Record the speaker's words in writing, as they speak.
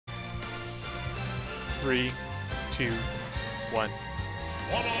3, 2, 1.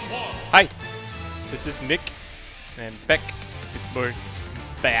 One-on-one. Hi, this is Nick, and I'm back with more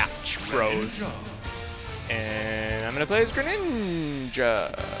Smash Bros. And I'm gonna play as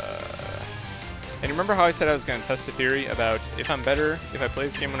Greninja. And remember how I said I was gonna test a theory about if I'm better if I play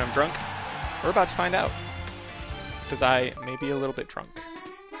this game when I'm drunk? We're about to find out. Because I may be a little bit drunk.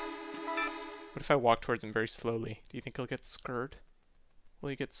 What if I walk towards him very slowly? Do you think he'll get scared? Will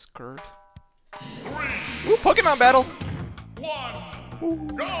he get scared? 3, Ooh, Pokemon battle! 1,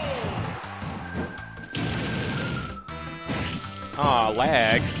 go! Aw,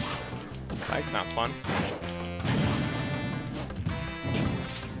 lag. Lag's not fun.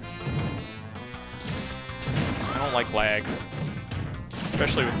 I don't like lag.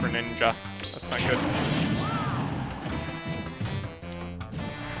 Especially with Greninja. That's not good.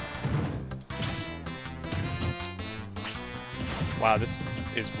 Wow, this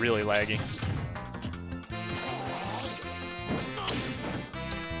is really laggy.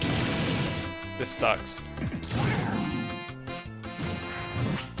 This sucks.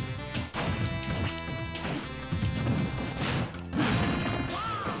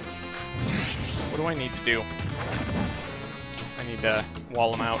 What do I need to do? I need to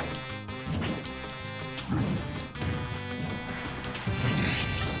wall him out.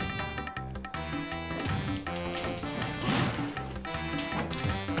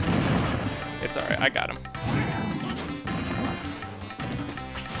 It's alright, I got him.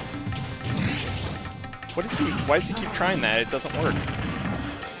 What is he? Why does he keep trying that? It doesn't work.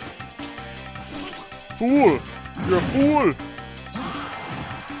 Fool! You're a fool!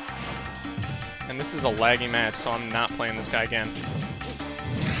 And this is a laggy match, so I'm not playing this guy again.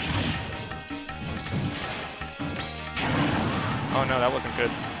 Oh no, that wasn't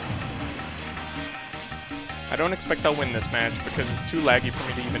good. I don't expect I'll win this match because it's too laggy for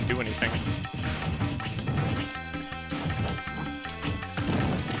me to even do anything.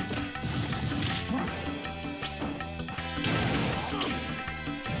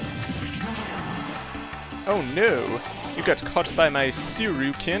 Oh no! You got caught by my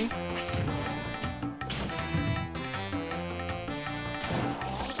Surukin.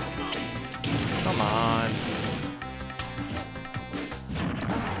 Come on.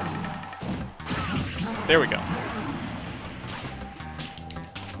 There we go.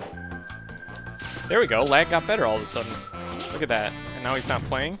 There we go. Lag got better all of a sudden. Look at that. And now he's not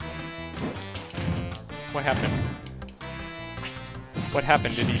playing? What happened? What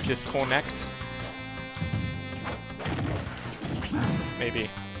happened? Did he disconnect? Maybe.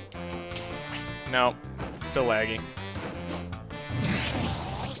 No. Still laggy.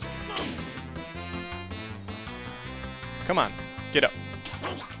 Come on. Get up.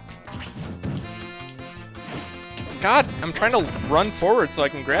 God, I'm trying to run forward so I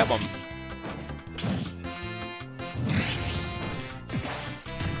can grab him.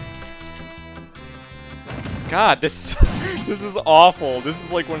 God, this is awful. This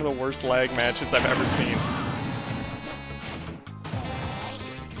is like one of the worst lag matches I've ever seen.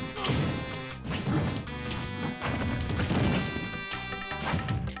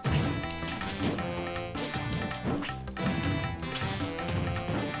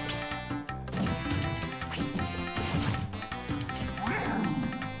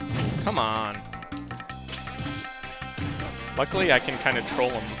 Come on. Luckily, I can kind of troll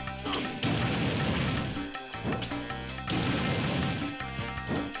him.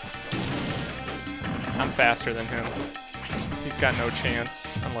 I'm faster than him. He's got no chance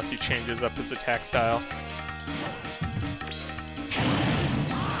unless he changes up his attack style.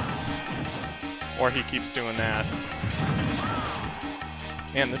 Or he keeps doing that.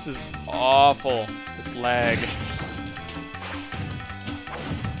 Man, this is awful. This lag.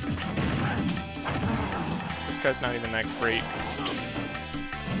 This guy's not even that great.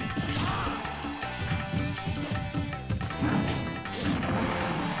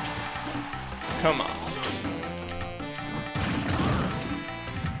 Come on.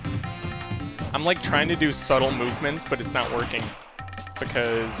 I'm like trying to do subtle movements, but it's not working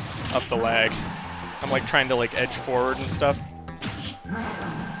because of the lag. I'm like trying to like edge forward and stuff,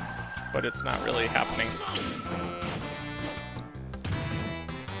 but it's not really happening.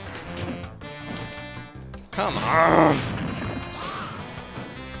 Come on.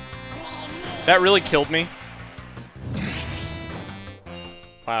 That really killed me.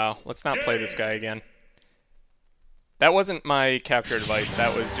 Wow, let's not play this guy again. That wasn't my capture advice,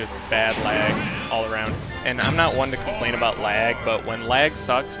 that was just bad lag all around. And I'm not one to complain about lag, but when lag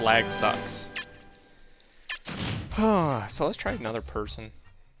sucks, lag sucks. So let's try another person.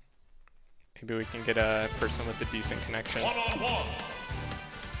 Maybe we can get a person with a decent connection. One-on-one.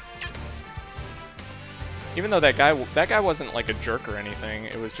 Even though that guy wasn't like a jerk or anything,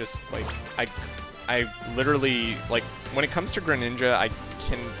 it was just like I literally, like, when it comes to Greninja,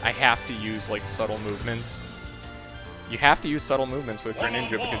 I have to use like subtle movements. You have to use subtle movements with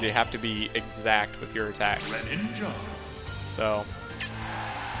Greninja because you have to be exact with your attacks. Greninja. So,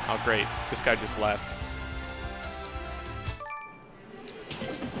 oh great, this guy just left.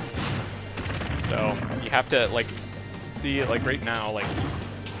 So you have to, like, see, like right now, like,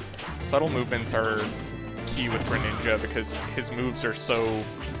 subtle movements are key with Greninja because his moves are so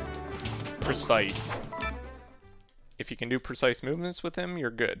precise. If you can do precise movements with him, you're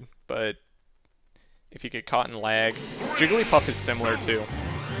good. But if you get caught in lag, Jigglypuff is similar too.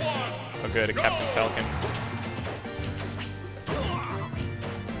 Oh good, a Captain Falcon.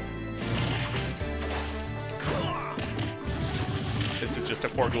 This is just a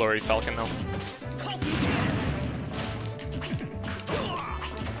 4 Glory Falcon though.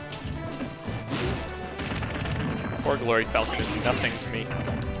 Poor Glory Falcon is nothing to me.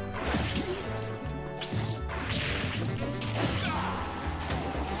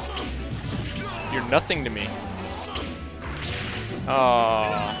 You're nothing to me.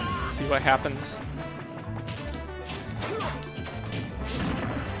 Oh, see what happens?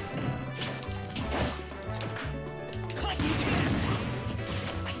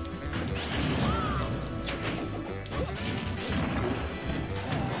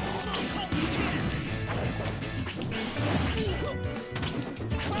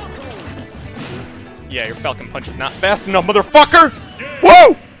 Yeah, your Falcon Punch is not fast enough, motherfucker!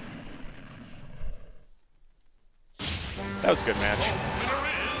 Whoa! That was a good match.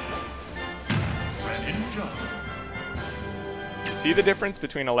 You see the difference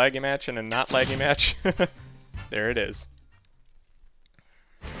between a laggy match and a not laggy match? There it is.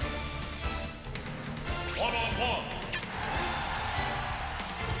 One-on-one.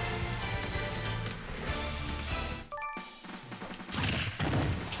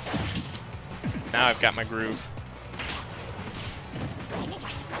 Now I've got my groove.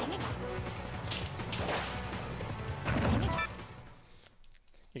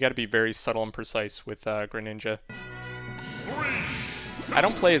 You gotta be very subtle and precise with Greninja. I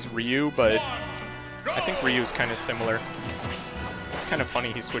don't play as Ryu, but I think Ryu is kind of similar. It's kind of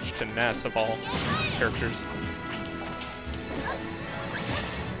funny he switched to Ness of all characters.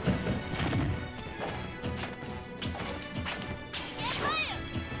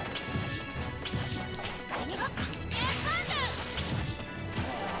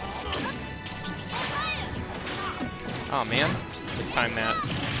 Oh man, this time that.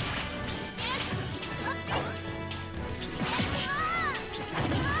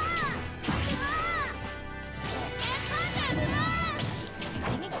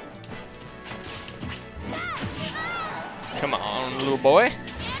 Come on, little boy.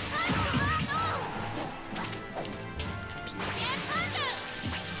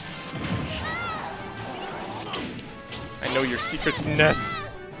 I know your secret's Ness.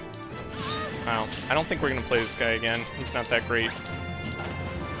 Wow, I don't think we're gonna play this guy again. He's not that great.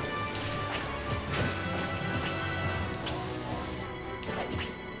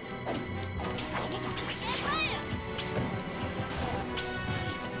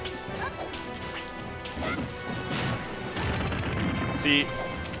 See,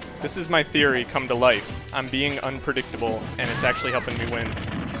 this is my theory come to life. I'm being unpredictable, and it's actually helping me win.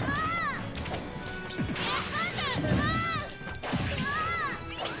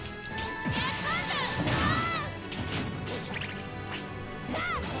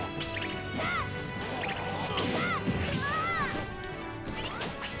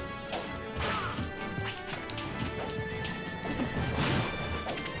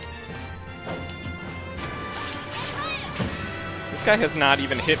 This guy has not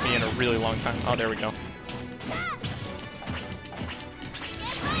even hit me in a really long time. Oh, there we go.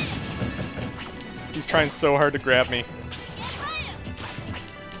 He's trying so hard to grab me.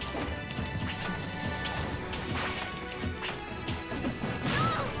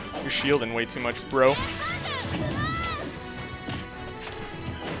 You're shielding way too much, bro.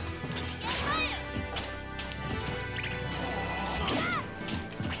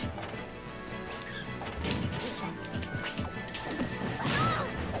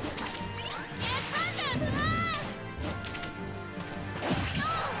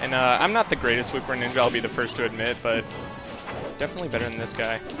 And I'm not the greatest with Greninja, I'll be the first to admit, but definitely better than this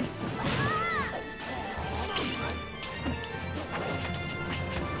guy.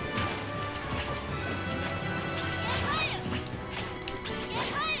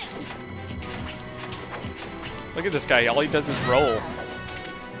 Look at this guy, all he does is roll.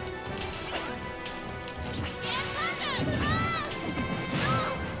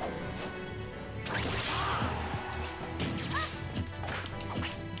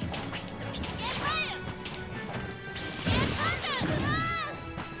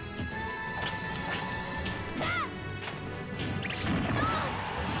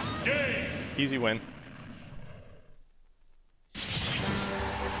 Game. Easy win.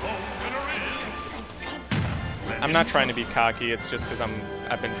 I'm not trying to be cocky, it's just because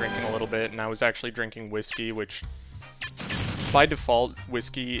I've been drinking a little bit, and I was actually drinking whiskey, which by default,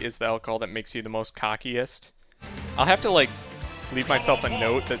 whiskey is the alcohol that makes you the most cockiest. I'll have to like leave myself a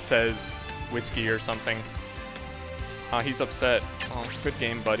note that says whiskey or something. He's upset. Oh, good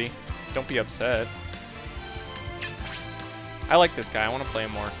game, buddy. Don't be upset. I like this guy. I want to play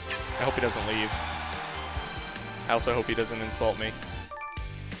him more. I hope he doesn't leave. I also hope he doesn't insult me.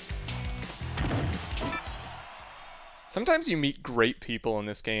 Sometimes you meet great people in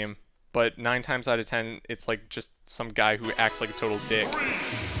this game, but 9 times out of 10, it's like just some guy who acts like a total dick. 3,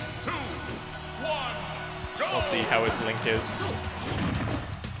 2, 1, go. We'll see how his Link is.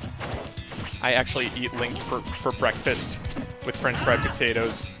 I actually eat Links for breakfast with French fried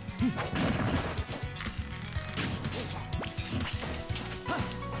potatoes.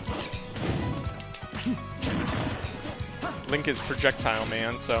 Link is projectile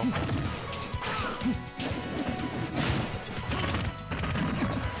man, so...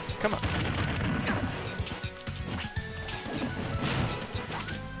 Come on.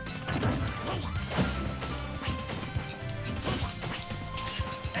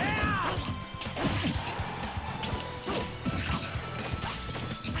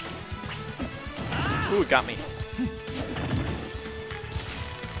 Ooh, it got me.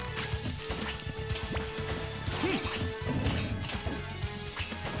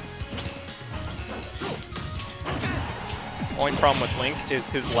 Only problem with Link is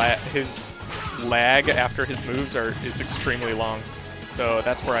his lag after his moves is extremely long. So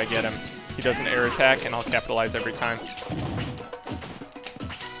that's where I get him. He does an air attack and I'll capitalize every time.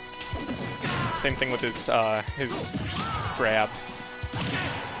 Same thing with his grab.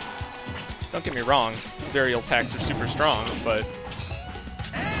 Don't get me wrong, his aerial attacks are super strong, but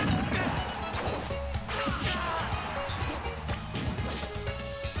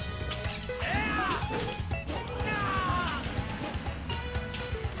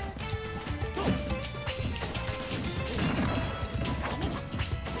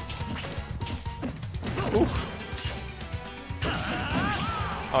ooh.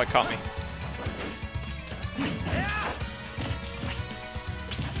 Oh, it caught me.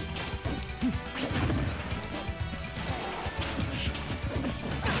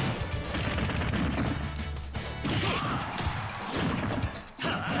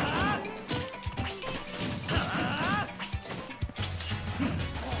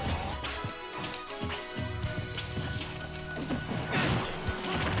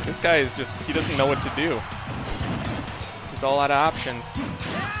 This guy is just, he doesn't know what to do. He's all out of options.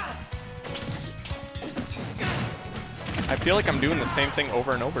 I feel like I'm doing the same thing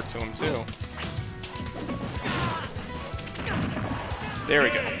over and over to him, too. There we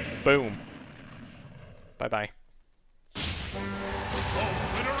go. Boom. Bye-bye. He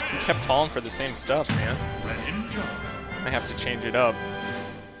kept falling for the same stuff, man. I have to change it up.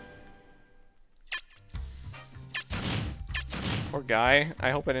 Poor guy.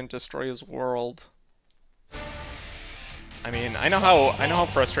 I hope I didn't destroy his world. I mean, I know how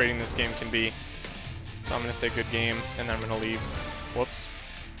frustrating this game can be. So I'm gonna say good game, and then I'm gonna leave. Whoops.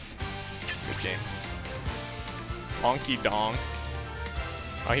 Good game. Honky Dong.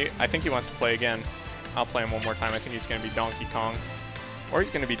 Oh, I think he wants to play again. I'll play him one more time. I think he's gonna be Donkey Kong. Or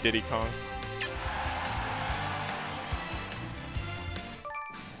he's gonna be Diddy Kong.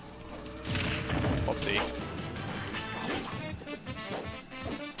 We'll see.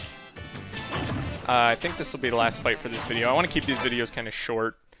 I think this will be the last fight for this video. I want to keep these videos kind of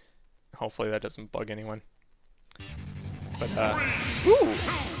short. Hopefully that doesn't bug anyone. But, ooh!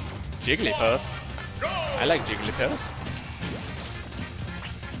 Jigglypuff. I like Jigglypuff.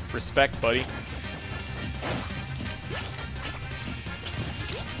 Respect, buddy.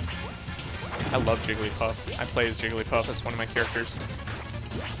 I love Jigglypuff. I play as Jigglypuff. That's one of my characters.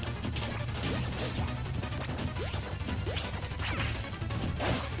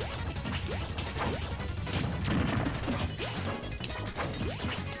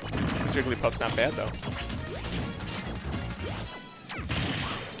 Jigglypuff's not bad, though.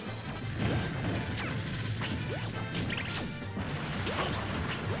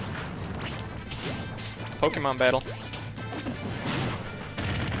 Pokemon battle.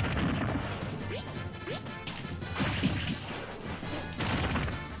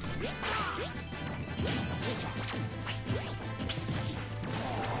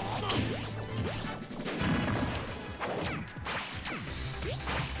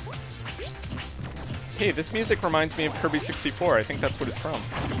 Hey, this music reminds me of Kirby 64. I think that's what it's from.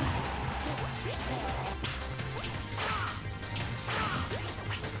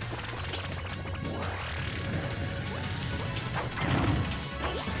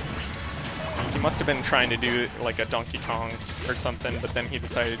 must have been trying to do like a Donkey Kong or something, but then he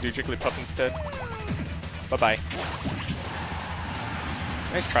decided to do Jigglypuff instead. Bye-bye.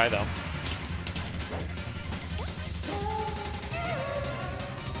 Nice try, though.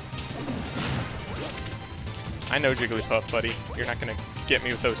 I know Jigglypuff, buddy. You're not gonna get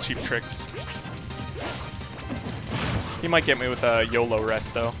me with those cheap tricks. He might get me with a YOLO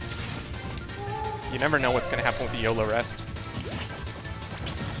rest, though. You never know what's gonna happen with the YOLO rest.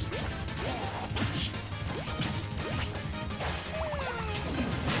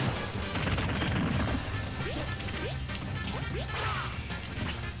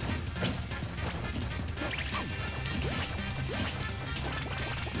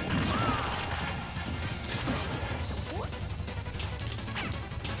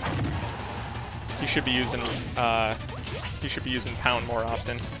 He should be using Pound more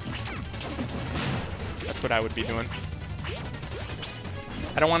often. That's what I would be doing.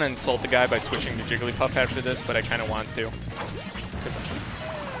 I don't want to insult the guy by switching to Jigglypuff after this, but I kind of want to. Because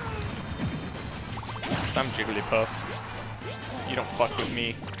I'm Jigglypuff. You don't fuck with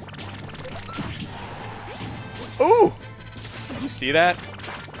me. Ooh! You see that?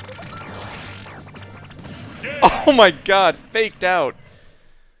 Oh my god, faked out.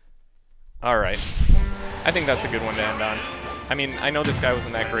 Alright. I think that's a good one to end on. I mean, I know this guy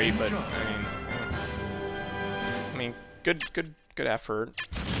wasn't that great, but I mean, good effort.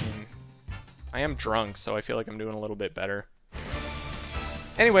 I am drunk, so I feel like I'm doing a little bit better.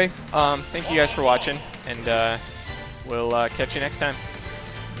 Anyway, thank you guys for watching, and we'll catch you next time.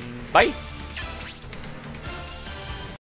 Bye!